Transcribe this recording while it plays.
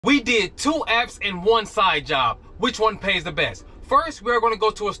We did 2 apps and 1 side job. Which one pays the best? First, we're going to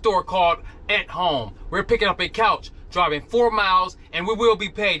go to a store called At Home. We're picking up a couch, driving 4 miles, and we will be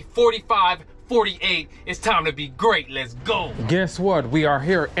paid $45.48. It's time to be great. Let's go. Guess what? We are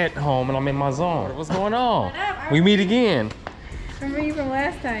here at home, and I'm in my zone. What's going on? What up? We meet again. Remember you from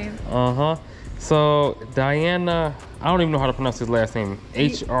last time. So Diana, I don't even know how to pronounce his last name.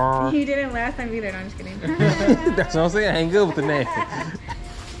 HR. He didn't last time either. No, I'm just kidding. That's what I'm saying. I ain't good with the name.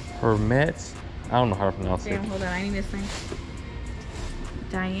 Hermet. I don't know how to pronounce it. Damn, hold on. I need this thing.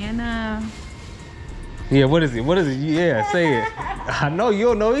 Diana. Yeah, what is it? What is it? Yeah, say it. I know you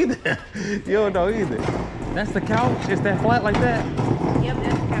don't know either. You don't know either. That's the couch? It's that flat like that? Yep,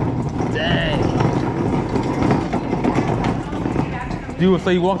 that's the couch. Dang. You would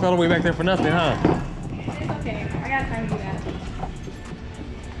say you walked all the way back there for nothing, huh? It's okay. I got time to do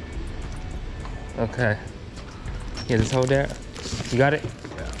that. Okay. Yeah, just hold that. You got it?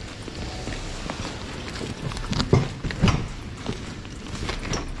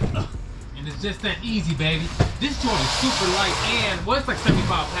 And it's just that easy, baby. This joint is super light and, well, it's like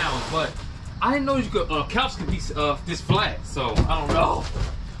 75 pounds, but I didn't know you could, couch could be this flat, so I don't know.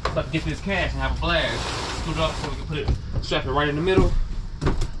 So I can get this cash and have a blast. Scoot it up so we can put it, strap it right in the middle.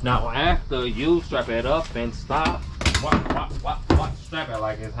 Now after you strap it up and stop, watch, strap it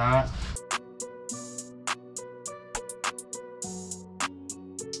like it's hot.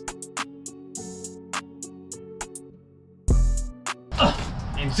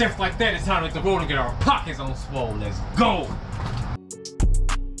 And just like that, it's time to hit the road and get our pockets on swole. Let's go.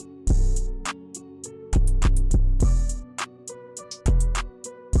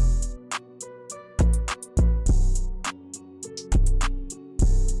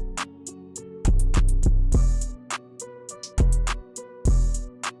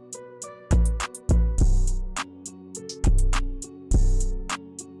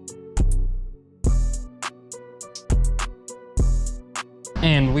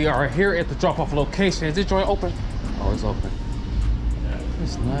 And we are here at the drop-off location. Is this joint open? Oh, it's open.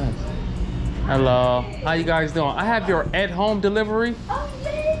 It's nice. Hello. How you guys doing? I have your at-home delivery. Oh,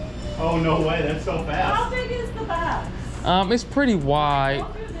 yay! Oh, no way. That's so fast. How big is the box? It's pretty wide. Go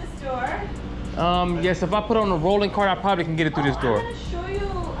through this door. Yes, if I put on the rolling cart, I probably can get it through this door.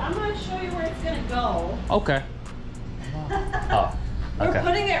 I'm gonna show you where it's gonna go. Okay. Oh, We're okay.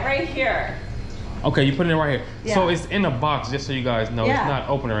 putting it right here. Okay, you put it right here. Yeah. So it's in a box, just so you guys know. Yeah. It's not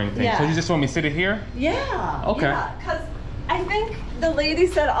open or anything. Yeah. So you just want me to sit it here? Yeah. Okay. Yeah, because I think the lady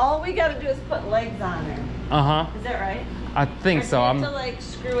said all we gotta do is put legs on her. Uh-huh. Is that right? I think Or so. do you I'm. have to like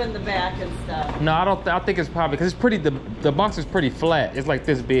screw in the back and stuff. No, I don't. I think it's probably because it's pretty. The box is pretty flat. It's like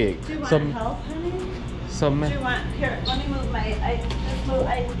this big. Do you want So, help, honey? so Do you want here? Let me move my.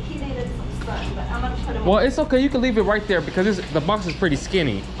 He needed some sun, but I'm gonna put him. well, it's okay. You can leave it right there because the box is pretty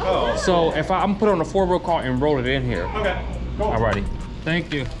skinny. Oh. So if I'm put on a 4-wheel cart and roll it in here. Okay. Cool. Alrighty.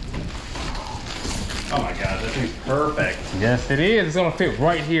 Thank you. Oh my God, this thing's perfect. Yes, it is. It's gonna fit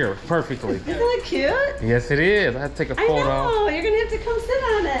right here perfectly. Isn't it cute? Yes, it is. I have to take a I photo. know. You're gonna have to come sit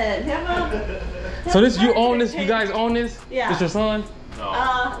on it. So this, you own this? You guys own this? Yeah. This your son? No.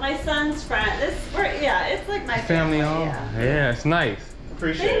 My son's friend. Yeah, it's like my Family home? Yeah. Yeah, it's nice.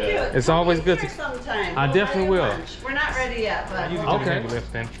 Appreciate Thank you. it. It's Come always in good here to- sometime. I We'll definitely buy you will. lunch. We're not ready yet, but You can we'll- do the heavy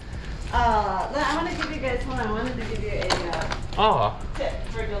lifting. I want to give you guys. Hold on. I wanted to give you a Oh. tip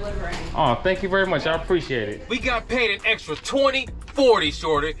for delivering. Oh, thank you very much. I appreciate it. We got paid an extra 20, 40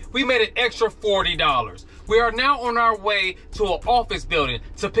 shorter. We made an extra $40. We are now on our way to an office building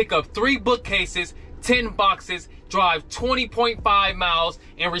to pick up 3 bookcases, 10 boxes, drive 20.5 miles,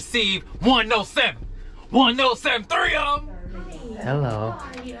 and receive 107. 107, 3 of them. Hello.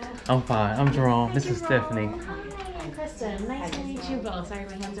 How are you? I'm fine. I'm Jerome. This is Stephanie. Hi, I'm Kristen. Nice to meet you both. Sorry,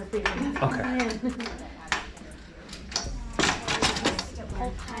 my hands are freezing. Okay. Just a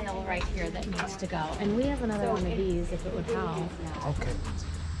whole pile right here that needs to go. And we have another one of these if it would help. Okay.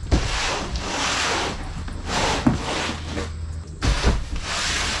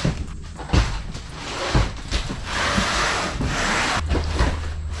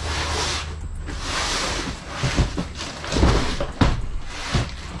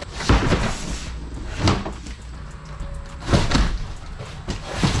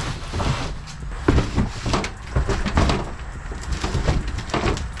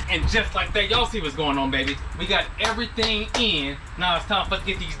 And just like that, y'all see what's going on, baby. We got everything in. Now it's time for us to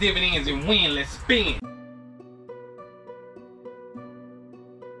get these dividends and win. Let's spin.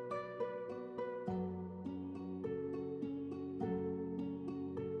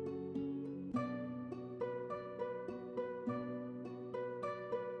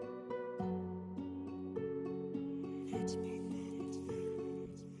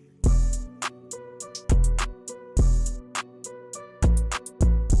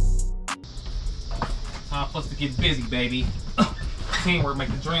 us to get busy, baby. Teamwork make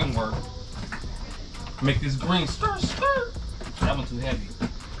the dream work. Make this green stir. That one's too heavy.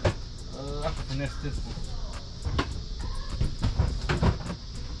 I can finesse this one.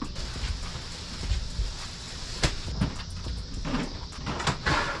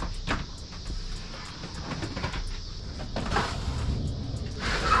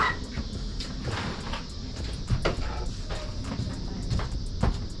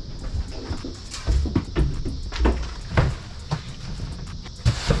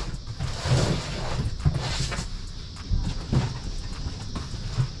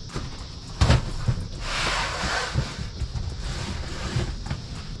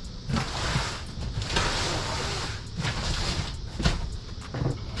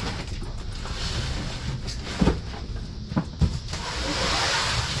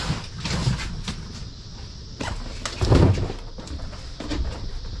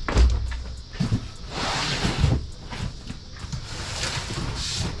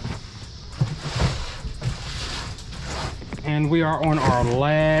 And we are on our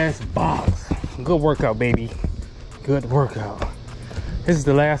last box. Good workout, baby. Good workout. This is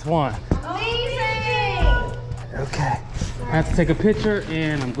the last one. Amazing! Okay. I have to take a picture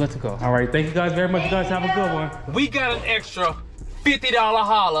and I'm good to go. All right, thank you guys very much. You guys have a good one. We got an extra $50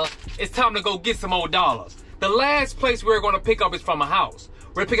 holla. It's time to go get some more dollars. The last place we're gonna pick up is from a house.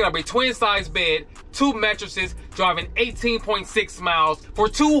 We're picking up a twin size bed, 2 mattresses, driving 18.6 miles for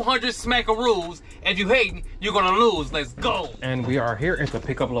 200 smackaroos. And if you hating, you're gonna lose. Let's go. And we are here at the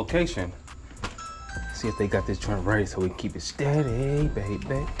pickup location. See if they got this joint ready so we can keep it steady,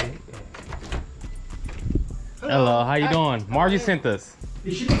 baby. Hello, how you doing? Margie sent us.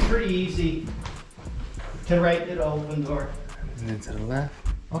 It should be pretty easy to right it open door. And then to the left.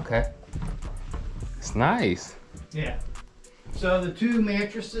 Okay. It's nice. Yeah. So the 2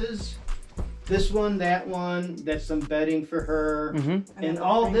 mattresses, this one, that's some bedding for her. And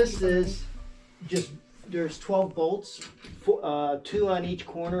all this is just, there's 12 bolts, 2 on each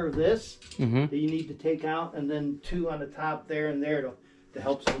corner of this that you need to take out, and then 2 on the top there and there to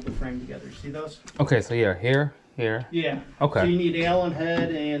help hold the frame together. See those? Okay, so yeah, here. Yeah. Okay. So you need an Allen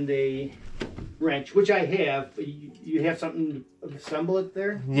head and a wrench, which I have. But you have something to assemble it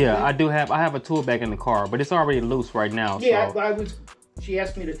there? Yeah, I have a tool bag in the car, but it's already loose right now. Yeah, so. She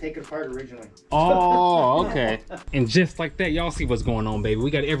asked me to take it apart originally. Oh, okay. And just like that, y'all see what's going on, baby. We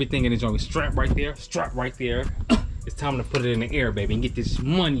got everything in the joint. Strap right there. It's time to put it in the air, baby, and get this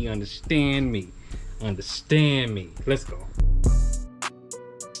money. Understand me. Let's go.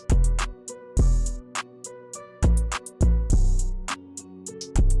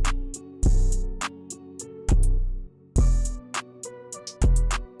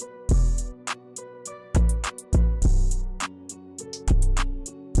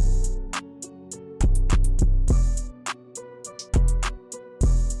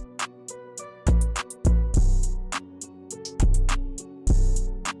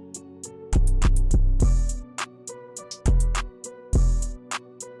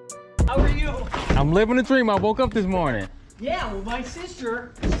 How are you? I'm living a dream. I woke up this morning. Yeah, well, my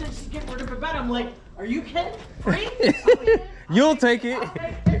sister said she's getting rid of her bed. I'm like, are you kidding? Free? Oh, yeah. You'll take it.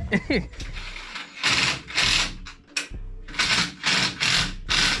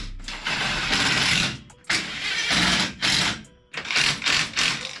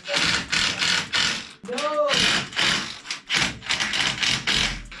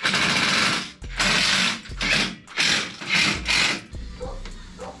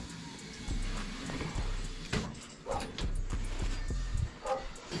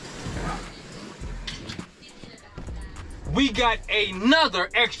 We got another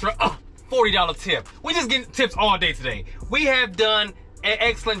extra $40 tip. We just getting tips all day today. We have done an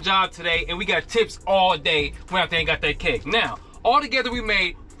excellent job today, and we got tips all day when I ain't got that cake. Now, all together we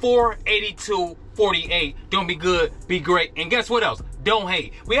made $482.48. Don't be good, be great, and guess what else? Don't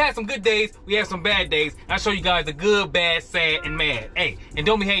hate. We had some good days, we had some bad days. I'll show you guys the good, bad, sad, and mad. Hey, and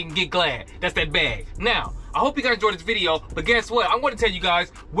don't be hating, get glad. That's that bag. Now, I hope you guys enjoyed this video, but guess what? I'm going to tell you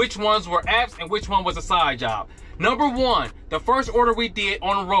guys which ones were apps and which one was a side job. Number 1, the first order we did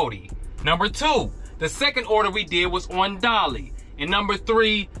on Roadie. Number 2, the second order we did was on Dolly. And number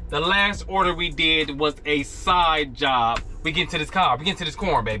 3, the last order we did was a side job. We get into this car, we get into this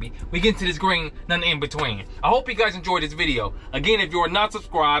corn, baby. We get into this green, nothing in between. I hope you guys enjoyed this video. Again, if you are not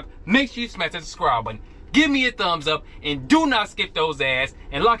subscribed, make sure you smash that subscribe button. Give me a thumbs up and do not skip those ads.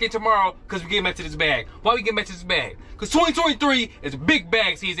 And lock in tomorrow because we get back to this bag. Why we get back to this bag? Because 2023 is big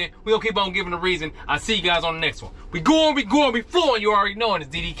bag season. We gonna keep on giving a reason. I'll see you guys on the next one. We flowing, you already know, and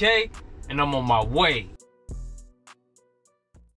it's DDK, and I'm on my way.